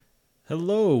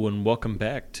Hello, and welcome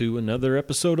back to another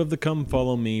episode of the Come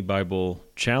Follow Me Bible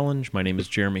Challenge. My name is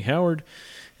Jeremy Howard,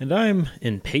 and I'm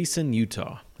in Payson,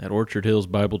 Utah, at Orchard Hills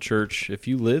Bible Church. If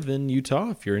you live in Utah,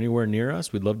 if you're anywhere near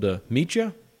us, we'd love to meet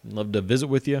you. We'd love to visit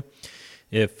with you.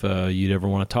 If you'd ever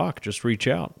want to talk, just reach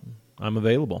out. I'm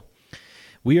available.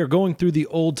 We are going through the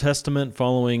Old Testament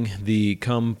following the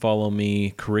Come Follow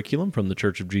Me curriculum from the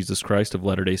Church of Jesus Christ of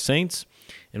Latter-day Saints,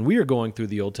 and we are going through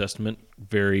the Old Testament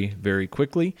very, very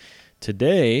quickly.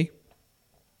 Today,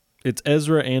 it's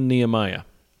Ezra and Nehemiah.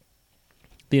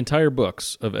 The entire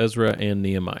books of Ezra and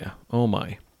Nehemiah. Oh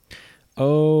my.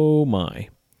 Oh my.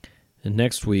 And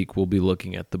next week, we'll be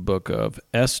looking at the book of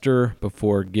Esther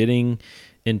before getting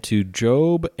into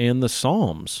Job and the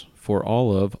Psalms for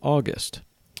all of August.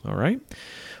 All right?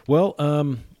 Well,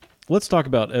 let's talk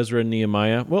about Ezra and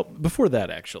Nehemiah. Well, before that,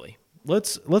 actually,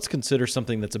 let's consider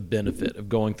something that's a benefit of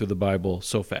going through the Bible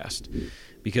so fast.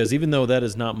 Because even though that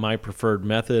is not my preferred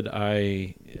method,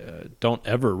 I don't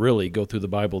ever really go through the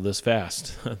Bible this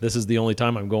fast. This is the only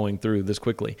time I'm going through this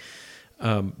quickly.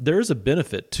 There is a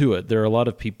benefit to it. There are a lot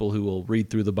of people who will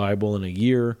read through the Bible in a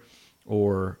year,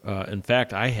 or in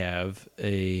fact, I have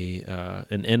an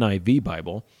NIV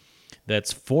Bible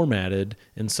that's formatted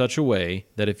in such a way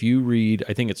that if you read,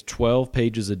 I think it's 12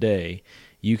 pages a day,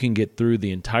 you can get through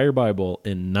the entire Bible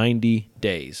in 90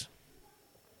 days.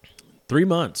 3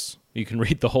 months. You can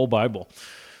read the whole Bible.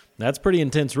 That's pretty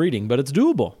intense reading, but it's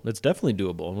doable. It's definitely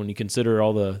doable when you consider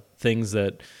all the things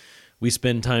that we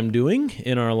spend time doing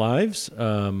in our lives.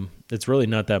 It's really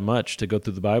not that much to go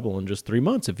through the Bible in just 3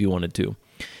 months if you wanted to.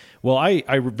 Well, I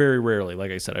very rarely, like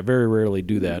I said, I very rarely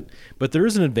do that. But there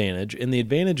is an advantage, and the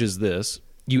advantage is this.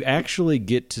 You actually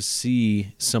get to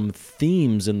see some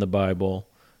themes in the Bible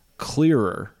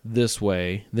clearer this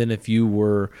way than if you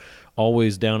were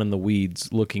always down in the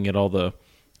weeds looking at all the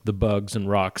bugs and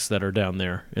rocks that are down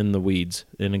there in the weeds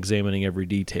and examining every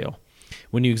detail.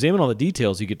 When you examine all the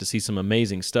details, you get to see some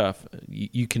amazing stuff.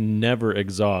 You can never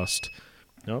exhaust.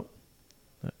 Oh,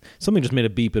 something just made a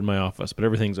beep in my office, but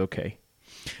everything's okay.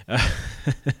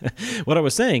 What I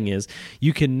was saying is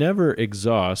you can never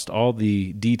exhaust all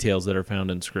the details that are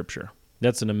found in Scripture.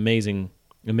 That's an amazing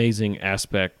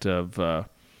aspect of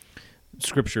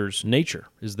Scripture's nature,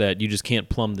 is that you just can't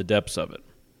plumb the depths of it.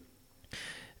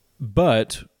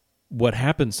 But what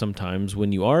happens sometimes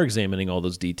when you are examining all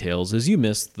those details is you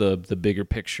miss the bigger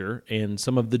picture and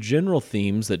some of the general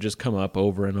themes that just come up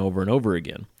over and over and over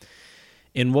again.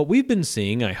 And what we've been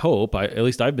seeing, I hope, at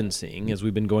least I've been seeing, as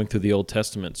we've been going through the Old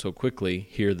Testament so quickly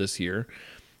here this year,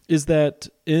 is that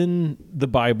in the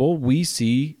Bible we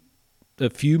see a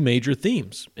few major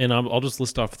themes, and I'll just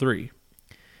list off 3.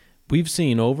 We've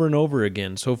seen over and over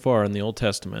again so far in the Old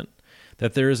Testament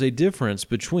that there is a difference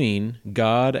between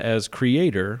God as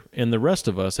creator and the rest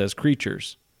of us as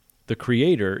creatures. The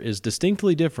creator is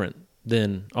distinctly different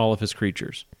than all of his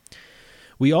creatures.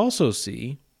 We also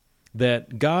see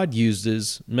that God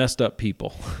uses messed up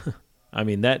people. I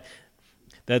mean,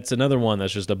 that's another one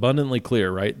that's just abundantly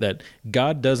clear, right? That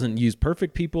God doesn't use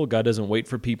perfect people. God doesn't wait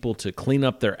for people to clean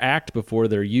up their act before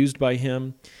they're used by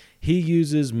him. He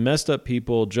uses messed up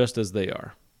people just as they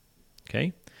are.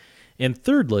 Okay? And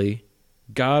thirdly,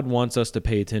 God wants us to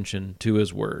pay attention to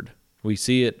his word. We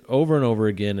see it over and over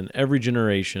again in every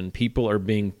generation. People are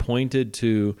being pointed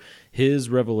to his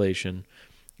revelation,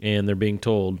 and they're being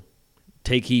told,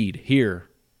 take heed, hear,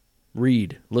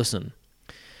 read, listen.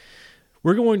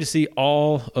 We're going to see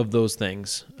all of those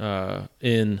things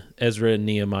in Ezra and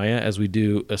Nehemiah as we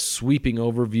do a sweeping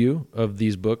overview of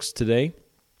these books today.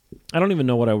 I don't even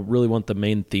know what I really want the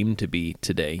main theme to be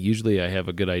today. Usually I have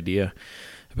a good idea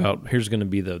about here's going to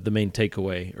be the main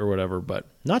takeaway or whatever, but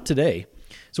not today.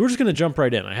 So we're just going to jump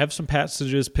right in. I have some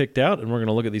passages picked out, and we're going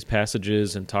to look at these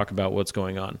passages and talk about what's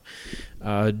going on.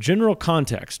 General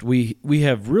context. We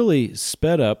have really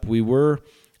sped up. We were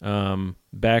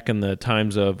back in the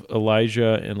times of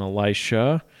Elijah and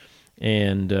Elisha,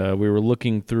 and we were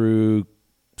looking through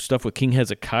stuff with King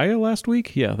Hezekiah last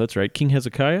week. Yeah, that's right, King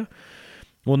Hezekiah.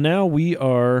 Well, now we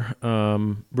are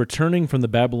returning from the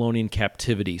Babylonian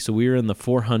captivity. So we are in the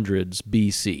 400s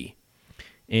BC.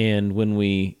 And when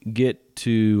we get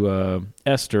to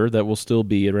Esther, that will still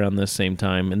be around this same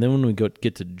time. And then when we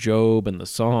get to Job and the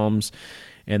Psalms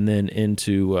and then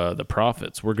into the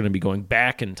prophets, we're going to be going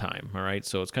back in time, all right?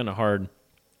 So it's kind of hard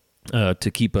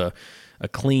to keep a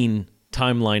clean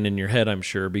timeline in your head, I'm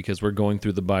sure, because we're going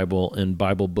through the Bible in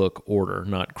Bible book order,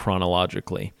 not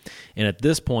chronologically. And at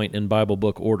this point in Bible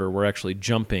book order, we're actually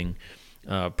jumping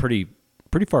pretty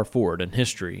far forward in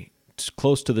history,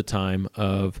 close to the time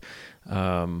of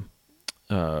the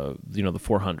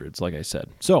 400s, like I said.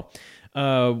 So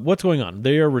what's going on?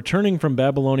 They are returning from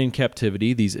Babylonian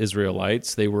captivity, these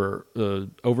Israelites. They were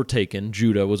overtaken.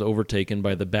 Judah was overtaken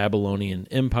by the Babylonian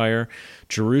Empire.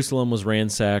 Jerusalem was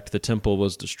ransacked. The temple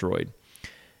was destroyed.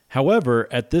 However,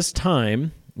 at this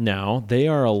time now, they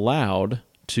are allowed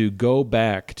to go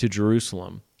back to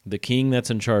Jerusalem. The king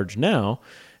that's in charge now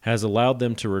has allowed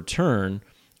them to return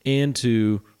and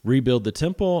to rebuild the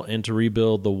temple and to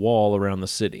rebuild the wall around the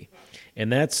city.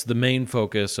 And that's the main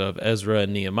focus of Ezra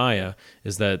and Nehemiah,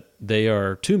 is that they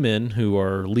are two men who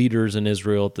are leaders in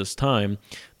Israel at this time,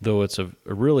 though it's a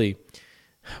really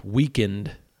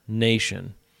weakened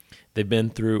nation. They've been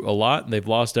through a lot, and they've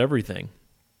lost everything.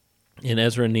 And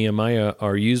Ezra and Nehemiah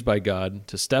are used by God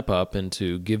to step up and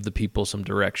to give the people some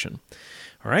direction.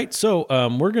 All right, so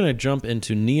we're going to jump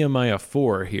into Nehemiah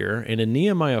 4 here. And in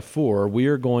Nehemiah 4, we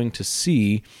are going to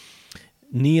see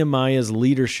Nehemiah's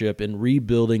leadership in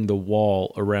rebuilding the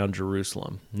wall around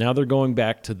Jerusalem. Now they're going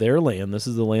back to their land. This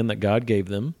is the land that God gave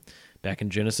them. Back in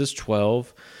Genesis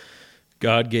 12,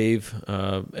 God gave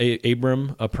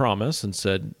Abram a promise and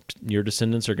said, your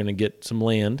descendants are going to get some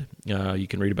land. You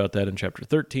can read about that in chapter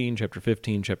 13, chapter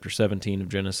 15, chapter 17 of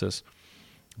Genesis.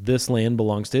 This land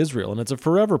belongs to Israel, and it's a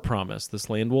forever promise. This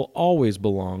land will always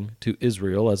belong to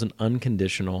Israel as an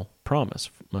unconditional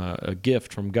promise, a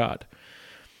gift from God.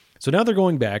 So now they're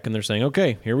going back and they're saying,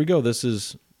 okay, here we go. This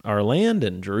is our land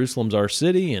and Jerusalem's our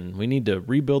city, and we need to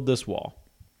rebuild this wall.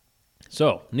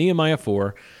 So Nehemiah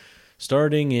 4,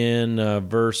 starting in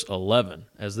verse 11.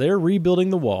 As they're rebuilding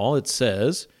the wall, it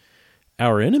says,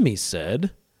 our enemies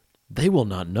said, they will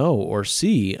not know or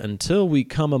see until we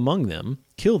come among them,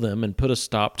 kill them, and put a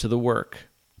stop to the work.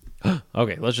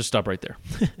 Okay, let's just stop right there.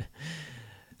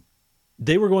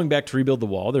 They were going back to rebuild the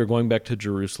wall. They were going back to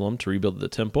Jerusalem to rebuild the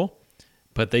temple.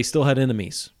 But they still had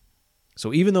enemies.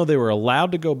 So even though they were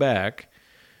allowed to go back,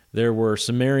 there were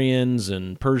Sumerians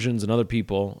and Persians and other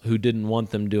people who didn't want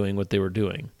them doing what they were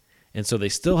doing. And so they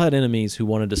still had enemies who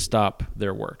wanted to stop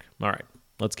their work. All right,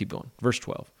 let's keep going. Verse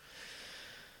 12.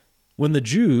 When the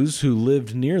Jews who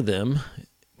lived near them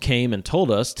came and told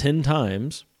us 10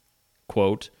 times,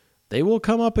 quote, they will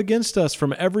come up against us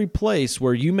from every place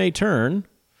where you may turn.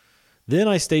 Then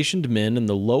I stationed men in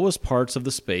the lowest parts of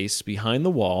the space behind the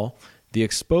wall, the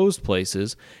exposed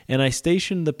places, and I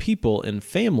stationed the people in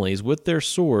families with their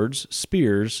swords,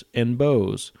 spears, and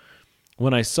bows.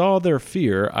 When I saw their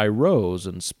fear, I rose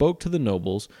and spoke to the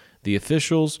nobles, the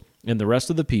officials, and the rest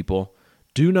of the people.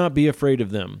 Do not be afraid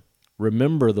of them.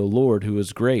 Remember the Lord who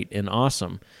is great and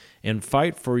awesome, and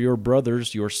fight for your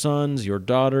brothers, your sons, your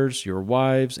daughters, your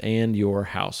wives, and your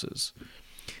houses.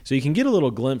 So you can get a little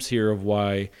glimpse here of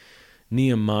why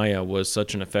Nehemiah was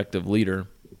such an effective leader.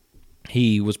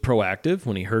 He was proactive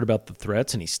when he heard about the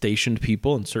threats, and he stationed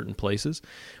people in certain places.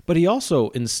 But he also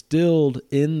instilled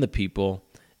in the people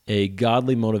a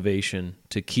godly motivation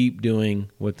to keep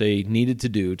doing what they needed to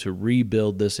do to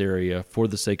rebuild this area for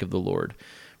the sake of the Lord.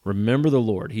 Remember the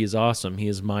Lord. He is awesome. He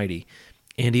is mighty.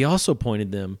 And he also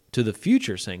pointed them to the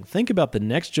future, saying, think about the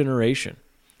next generation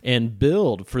and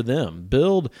build for them.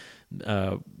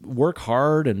 Work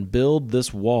hard and build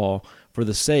this wall for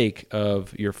the sake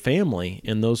of your family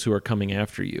and those who are coming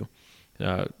after you.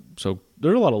 So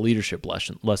there are a lot of leadership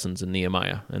lessons in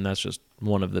Nehemiah, and that's just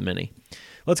one of the many.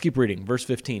 Let's keep reading. Verse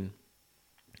 15.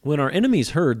 When our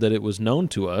enemies heard that it was known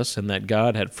to us and that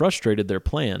God had frustrated their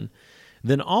plan,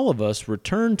 then all of us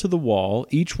returned to the wall,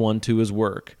 each one to his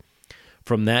work.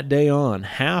 From that day on,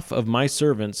 half of my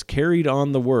servants carried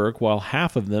on the work, while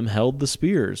half of them held the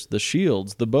spears, the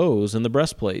shields, the bows, and the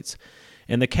breastplates,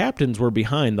 and the captains were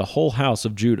behind the whole house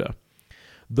of Judah.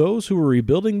 Those who were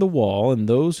rebuilding the wall and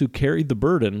those who carried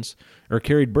burdens,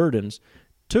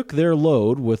 took their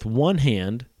load with one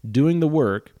hand, doing the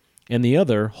work, and the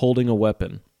other holding a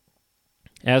weapon.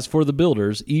 As for the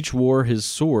builders, each wore his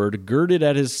sword girded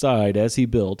at his side as he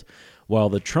built, while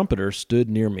the trumpeter stood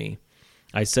near me.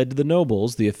 I said to the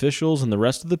nobles, the officials, and the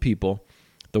rest of the people,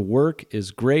 the work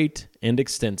is great and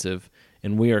extensive,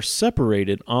 and we are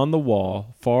separated on the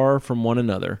wall far from one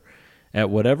another. At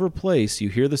whatever place you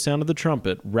hear the sound of the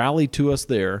trumpet, rally to us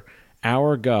there.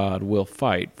 Our God will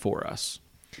fight for us.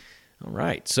 All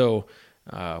right, so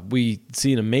we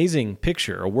see an amazing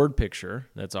picture, a word picture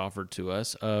that's offered to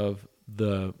us of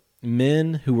the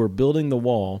men who were building the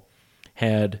wall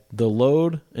had the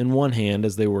load in one hand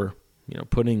as they were,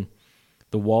 putting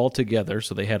the wall together.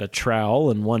 So they had a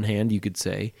trowel in one hand, you could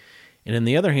say, and in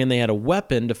the other hand, they had a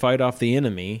weapon to fight off the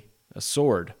enemy, a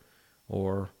sword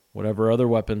or whatever other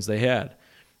weapons they had.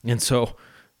 And so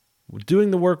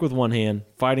doing the work with one hand,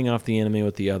 fighting off the enemy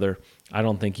with the other, I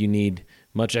don't think you need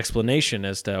much explanation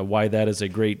as to why that is a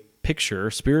great picture,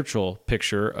 spiritual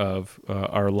picture of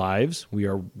our lives. We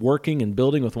are working and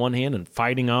building with one hand and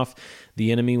fighting off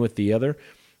the enemy with the other.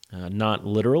 Not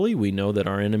literally. We know that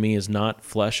our enemy is not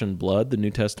flesh and blood, the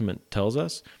New Testament tells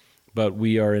us, but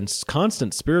we are in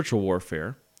constant spiritual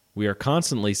warfare. We are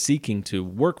constantly seeking to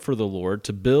work for the Lord,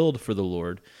 to build for the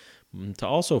Lord, to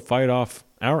also fight off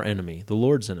our enemy, the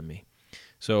Lord's enemy.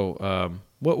 So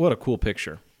what a cool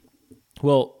picture.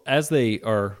 Well, as they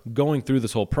are going through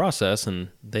this whole process and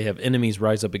they have enemies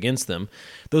rise up against them,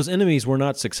 those enemies were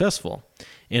not successful.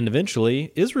 And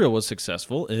eventually, Israel was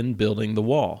successful in building the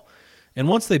wall. And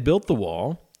once they built the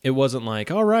wall, it wasn't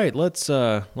like, all right, let's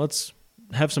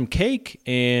have some cake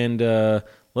and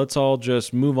let's all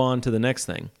just move on to the next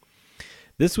thing.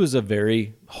 This was a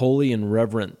very holy and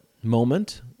reverent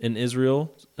moment in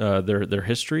Israel, their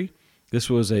history. This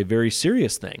was a very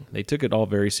serious thing. They took it all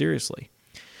very seriously.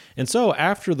 And so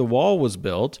after the wall was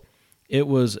built, it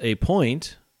was a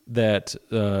point that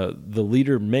the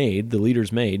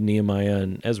leaders made, Nehemiah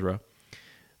and Ezra,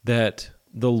 that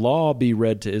the law be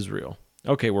read to Israel.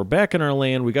 Okay, we're back in our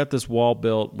land. We got this wall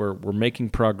built. We're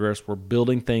making progress. We're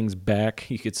building things back.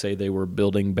 You could say they were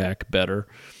building back better.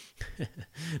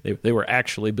 they were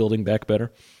actually building back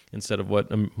better instead of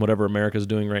whatever America's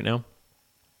doing right now.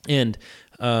 And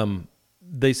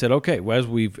they said, okay, well, as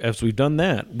we've done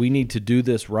that, we need to do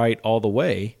this right all the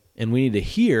way, and we need to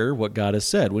hear what God has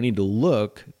said. We need to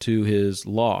look to His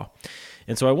law.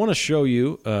 And so I want to show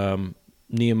you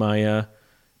Nehemiah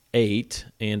 8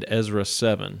 and Ezra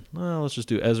 7. Well, let's just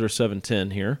do Ezra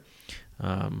 7:10 here.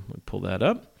 Let me pull that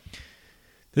up.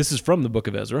 This is from the book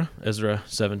of Ezra, Ezra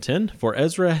 7:10. For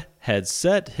Ezra had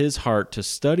set his heart to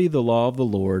study the law of the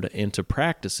Lord and to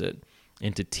practice it,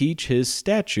 and to teach his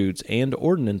statutes and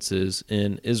ordinances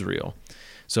in Israel.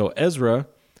 So Ezra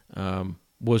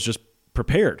was just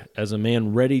prepared as a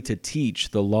man ready to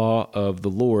teach the law of the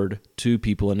Lord to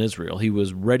people in Israel. He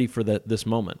was ready for this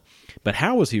moment. But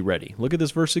how was he ready? Look at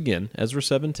this verse again, Ezra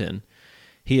 7:10.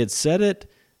 He had set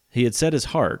his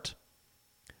heart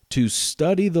to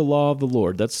study the law of the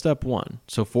Lord. That's step one.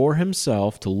 So for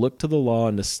himself to look to the law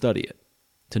and to study it,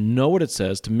 to know what it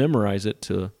says, to memorize it,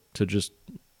 to just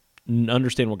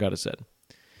understand what God has said.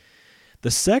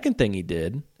 The second thing he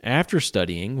did after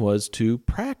studying was to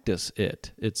practice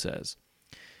it says,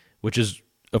 which is,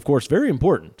 of course, very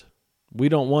important. We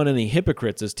don't want any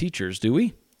hypocrites as teachers, do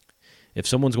we? If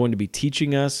someone's going to be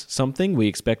teaching us something, we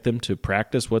expect them to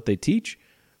practice what they teach,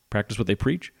 practice what they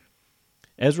preach.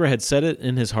 Ezra had set it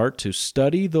in his heart to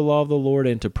study the law of the Lord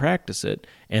and to practice it,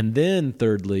 and then,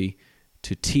 thirdly,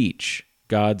 to teach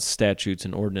God's statutes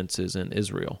and ordinances in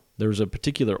Israel. There's a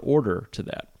particular order to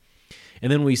that.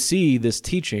 And then we see this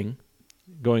teaching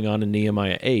going on in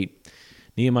Nehemiah 8.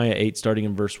 Nehemiah 8, starting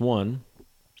in verse 1,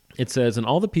 it says, And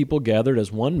all the people gathered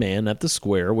as one man at the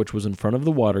square, which was in front of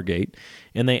the water gate,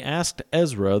 and they asked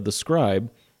Ezra the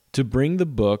scribe to bring the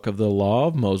book of the law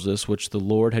of Moses, which the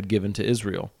Lord had given to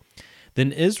Israel.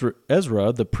 Then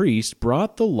Ezra the priest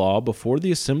brought the law before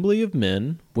the assembly of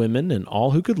men, women, and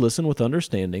all who could listen with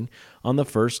understanding on the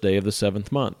first day of the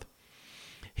 7th month.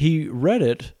 He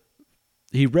read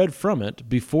from it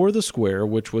before the square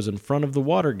which was in front of the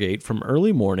water gate from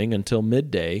early morning until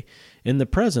midday, in the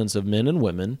presence of men and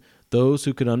women, those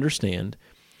who could understand,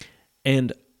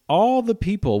 and all the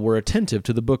people were attentive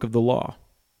to the book of the law.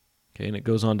 Okay, and it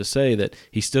goes on to say that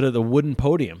he stood at the wooden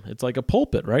podium. It's like a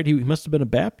pulpit, right? He must have been a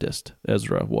Baptist,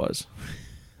 Ezra was.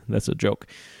 That's a joke.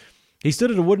 He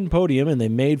stood at a wooden podium, and they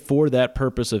made for that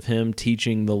purpose of him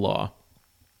teaching the law.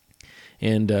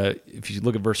 And if you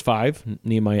look at verse 5,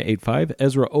 Nehemiah 8:5,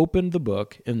 Ezra opened the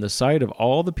book in the sight of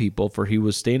all the people, for he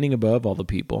was standing above all the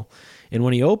people. And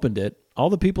when he opened it, all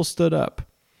the people stood up.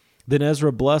 Then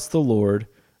Ezra blessed the Lord,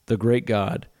 the great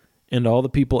God, and all the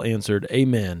people answered,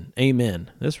 Amen, Amen.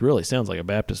 This really sounds like a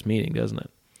Baptist meeting, doesn't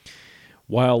it?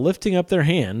 While lifting up their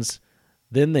hands,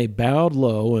 then they bowed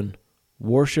low and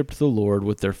worshiped the Lord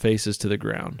with their faces to the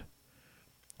ground.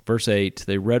 Verse 8,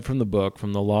 they read from the book,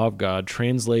 from the law of God,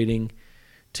 translating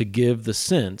to give the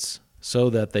sense so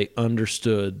that they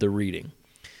understood the reading.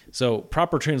 So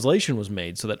proper translation was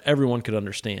made so that everyone could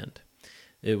understand.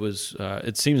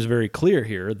 It seems very clear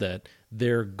here that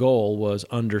their goal was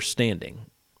understanding.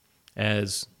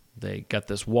 As they got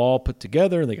this wall put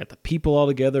together, they got the people all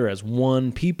together as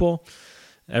one people.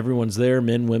 Everyone's there,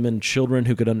 men, women, children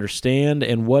who could understand.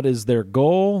 And what is their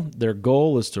goal? Their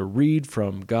goal is to read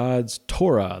from God's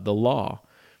Torah, the law,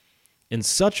 in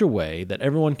such a way that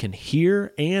everyone can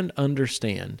hear and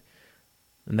understand.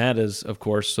 And that is, of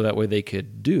course, so that way they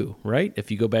could do, right?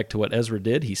 If you go back to what Ezra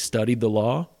did, he studied the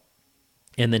law,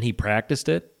 and then he practiced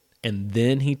it, and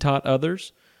then he taught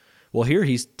others. Well, here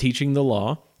he's teaching the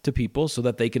law, to people so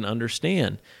that they can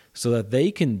understand, so that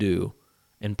they can do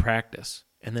and practice.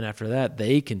 And then after that,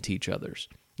 they can teach others.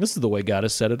 This is the way God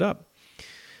has set it up.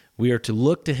 We are to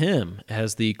look to him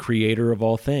as the creator of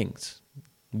all things.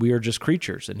 We are just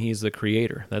creatures, and he's the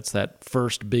creator. That's that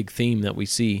first big theme that we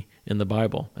see in the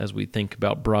Bible as we think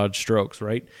about broad strokes,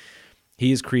 right?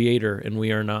 He is creator, and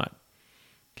we are not.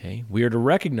 Okay? We are to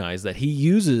recognize that he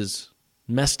uses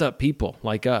messed up people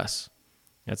like us.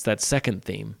 That's that second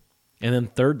theme. And then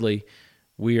thirdly,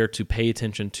 we are to pay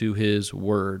attention to his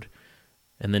word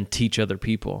and then teach other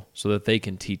people so that they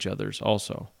can teach others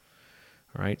also.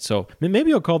 All right, so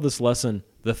maybe I'll call this lesson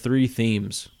the three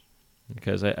themes,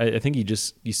 because I think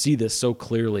you see this so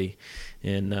clearly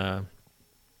in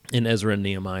Ezra and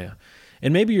Nehemiah.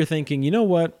 And maybe you're thinking, you know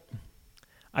what?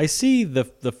 I see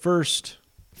the first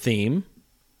theme.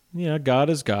 Yeah, God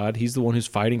is God. He's the one who's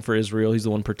fighting for Israel. He's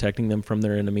the one protecting them from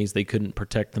their enemies. They couldn't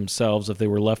protect themselves if they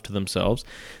were left to themselves.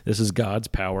 This is God's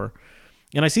power.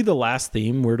 And I see the last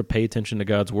theme, we're to pay attention to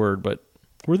God's word. But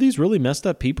were these really messed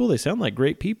up people? They sound like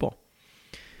great people.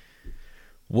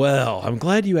 Well, I'm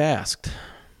glad you asked.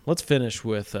 Let's finish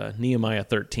with Nehemiah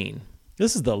 13.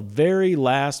 This is the very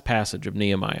last passage of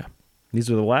Nehemiah. These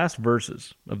are the last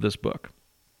verses of this book.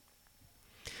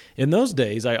 In those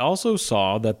days, I also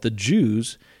saw that the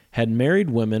Jews had married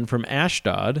women from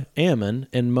Ashdod, Ammon,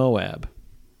 and Moab.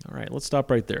 All right, let's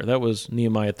stop right there. That was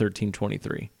Nehemiah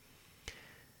 13:23.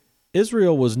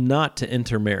 Israel was not to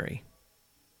intermarry.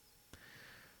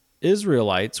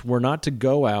 Israelites were not to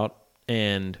go out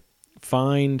and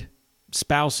find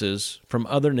spouses from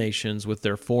other nations with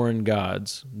their foreign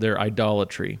gods, their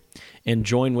idolatry, and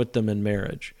join with them in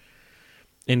marriage.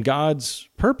 And God's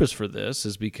purpose for this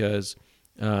is because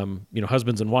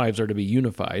husbands and wives are to be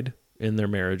unified in their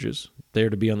marriages. They're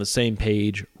to be on the same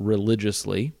page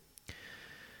religiously.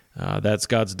 That's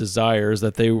God's desire, is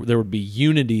that there would be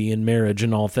unity in marriage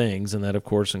in all things, and that, of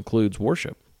course, includes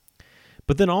worship.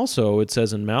 But then also it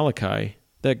says in Malachi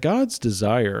that God's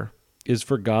desire is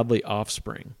for godly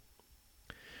offspring.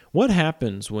 What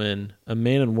happens when a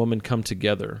man and woman come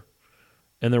together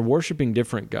and they're worshiping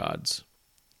different gods?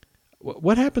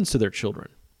 What happens to their children?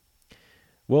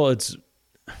 Well, it's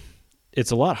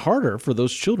a lot harder for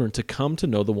those children to come to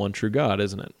know the one true God,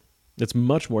 isn't it? It's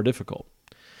much more difficult.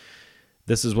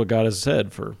 This is what God has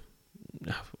said for,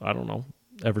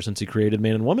 ever since he created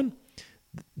man and woman.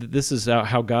 This is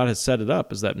how God has set it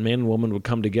up, is that man and woman would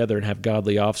come together and have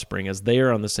godly offspring. As they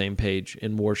are on the same page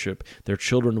in worship, their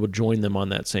children would join them on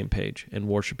that same page in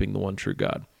worshiping the one true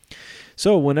God.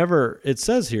 So whenever it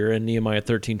says here in Nehemiah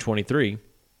 13:23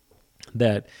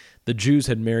 that the Jews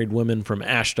had married women from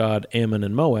Ashdod, Ammon,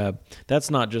 and Moab, that's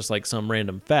not just like some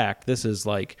random fact. This is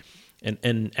like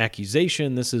an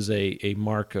accusation. This is a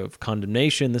mark of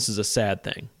condemnation. This is a sad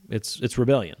thing. It's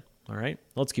rebellion. All right?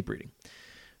 Let's keep reading.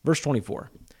 Verse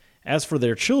 24, as for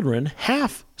their children,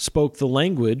 half spoke the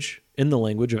language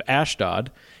of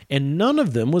Ashdod, and none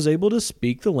of them was able to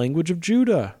speak the language of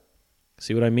Judah.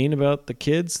 See what I mean about the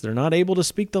kids? They're not able to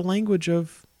speak the language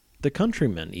of the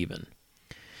countrymen even.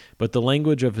 But the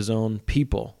language of his own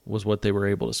people was what they were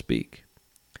able to speak.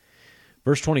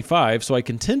 Verse 25, so I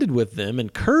contended with them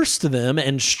and cursed them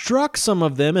and struck some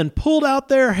of them and pulled out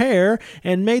their hair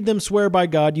and made them swear by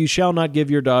God, you shall not give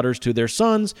your daughters to their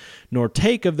sons, nor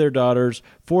take of their daughters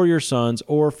for your sons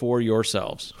or for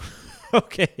yourselves.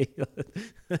 Okay,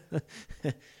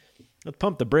 let's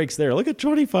pump the brakes there. Look at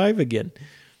 25 again.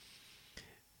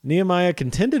 Nehemiah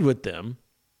contended with them.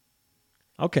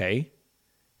 Okay.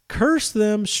 Cursed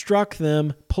them, struck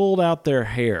them, pulled out their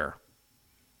hair.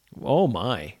 Oh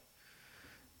my.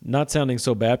 Not sounding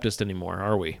so Baptist anymore,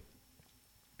 are we?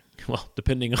 Well,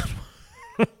 depending on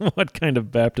what kind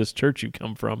of Baptist church you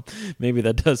come from, maybe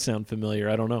that does sound familiar.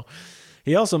 I don't know.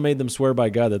 He also made them swear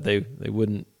by God that they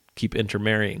wouldn't keep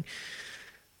intermarrying.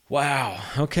 Wow.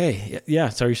 Okay. Yeah.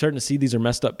 So are you starting to see these are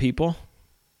messed up people?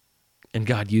 And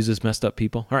God uses messed up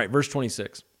people? All right. Verse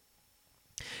 26.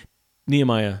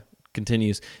 Nehemiah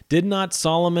continues, did not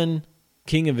Solomon,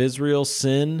 king of Israel,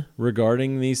 sin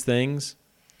regarding these things?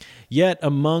 Yet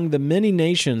among the many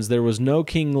nations there was no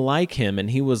king like him, and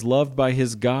he was loved by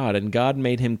his God, and God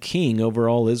made him king over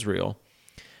all Israel.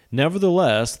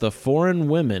 Nevertheless, the foreign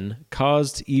women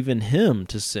caused even him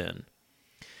to sin.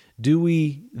 Do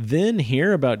we then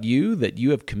hear about you that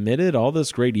you have committed all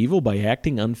this great evil by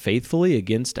acting unfaithfully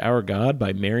against our God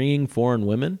by marrying foreign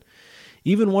women?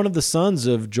 Even one of the sons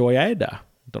of Joiada,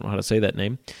 don't know how to say that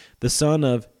name, the son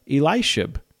of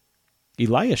Eliashib,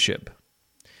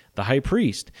 the high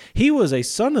priest. He was a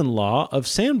son-in-law of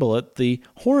Sanballat the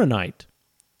Horonite.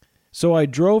 So I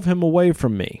drove him away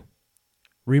from me.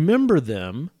 Remember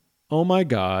them, O my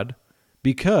God,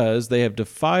 because they have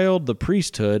defiled the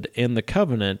priesthood and the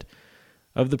covenant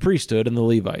of the priesthood and the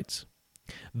Levites.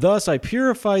 Thus I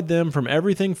purified them from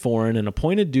everything foreign and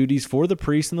appointed duties for the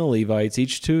priests and the Levites,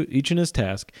 each in his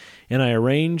task, and I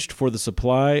arranged for the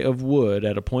supply of wood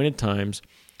at appointed times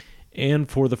and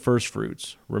for the first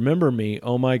fruits. Remember me,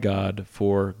 O my God,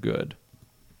 for good.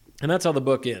 And that's how the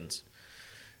book ends.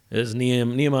 Is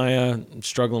Nehemiah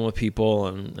struggling with people,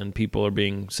 and people are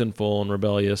being sinful and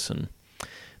rebellious, and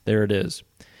there it is.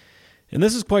 And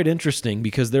this is quite interesting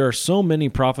because there are so many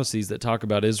prophecies that talk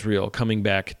about Israel coming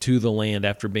back to the land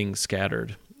after being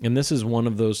scattered. And this is one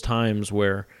of those times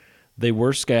where they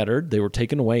were scattered, they were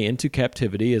taken away into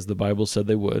captivity, as the Bible said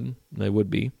they would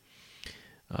be.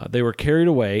 They were carried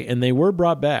away, and they were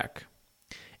brought back.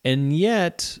 And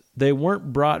yet, they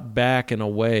weren't brought back in a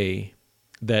way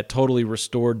that totally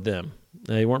restored them.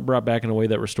 They weren't brought back in a way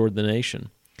that restored the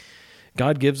nation.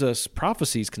 God gives us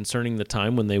prophecies concerning the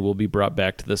time when they will be brought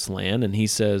back to this land, and he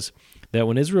says that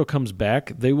when Israel comes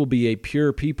back, they will be a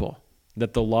pure people,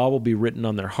 that the law will be written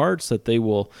on their hearts, that they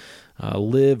will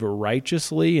live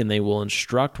righteously, and they will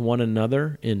instruct one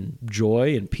another in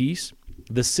joy and peace.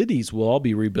 The cities will all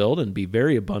be rebuilt and be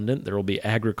very abundant. There will be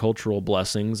agricultural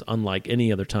blessings unlike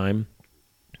any other time,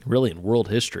 really in world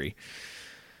history.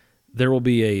 There will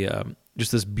be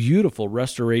just this beautiful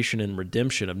restoration and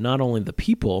redemption of not only the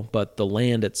people, but the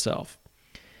land itself.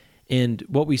 And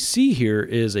what we see here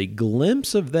is a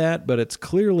glimpse of that, but it's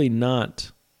clearly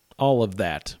not all of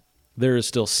that. There is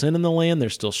still sin in the land,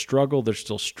 there's still struggle, there's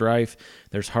still strife,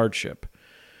 there's hardship.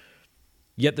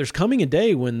 Yet there's coming a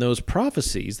day when those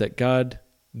prophecies that God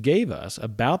gave us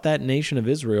about that nation of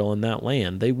Israel and that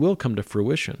land, they will come to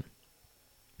fruition.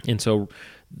 And so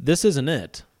this isn't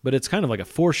it, but it's kind of like a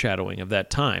foreshadowing of that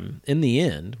time in the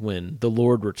end when the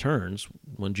Lord returns,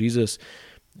 when Jesus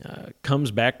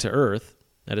comes back to earth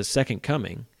at his second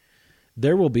coming.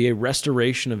 There will be a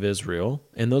restoration of Israel,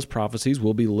 and those prophecies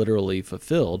will be literally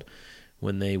fulfilled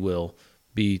when they will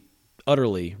be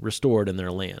utterly restored in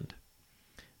their land.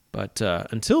 But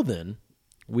until then,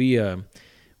 we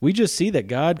just see that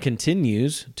God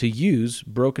continues to use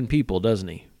broken people, doesn't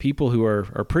he? People who are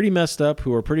pretty messed up,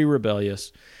 who are pretty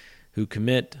rebellious, who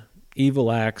commit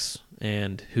evil acts,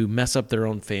 and who mess up their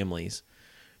own families.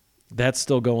 That's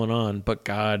still going on, but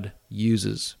God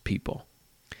uses people.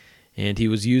 And he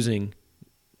was using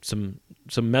some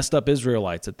messed up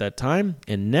Israelites at that time,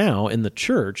 and now in the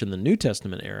church, in the New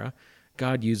Testament era,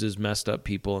 God uses messed up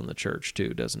people in the church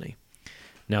too, doesn't he?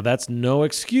 Now, that's no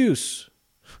excuse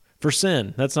for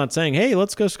sin. That's not saying, hey,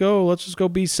 let's just go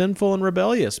be sinful and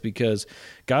rebellious because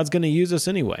God's going to use us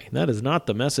anyway. That is not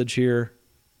the message here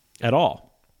at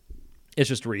all. It's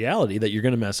just a reality that you're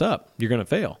going to mess up. You're going to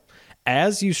fail.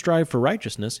 As you strive for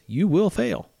righteousness, you will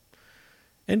fail.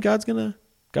 And God's going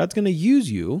to use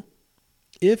you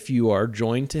if you are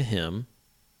joined to him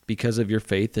because of your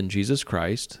faith in Jesus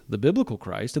Christ, the biblical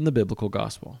Christ, and the biblical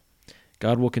gospel.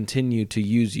 God will continue to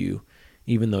use you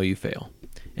even though you fail.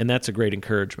 And that's a great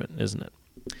encouragement, isn't it?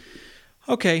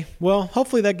 Okay, well,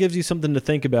 hopefully that gives you something to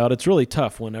think about. It's really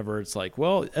tough whenever it's like,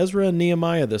 well, Ezra and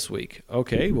Nehemiah this week.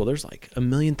 Okay, well, there's like a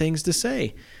million things to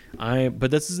say.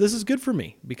 But this is good for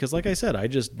me because, like I said, I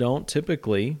just don't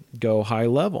typically go high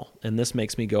level. And this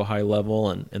makes me go high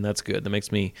level, and that's good. That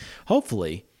makes me,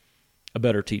 hopefully, a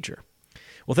better teacher.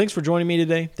 Well, thanks for joining me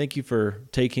today. Thank you for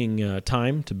taking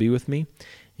time to be with me.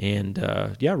 And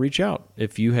reach out.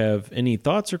 If you have any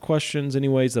thoughts or questions, any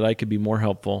ways that I could be more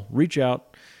helpful, reach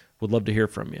out. Would love to hear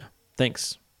from you.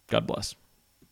 Thanks. God bless.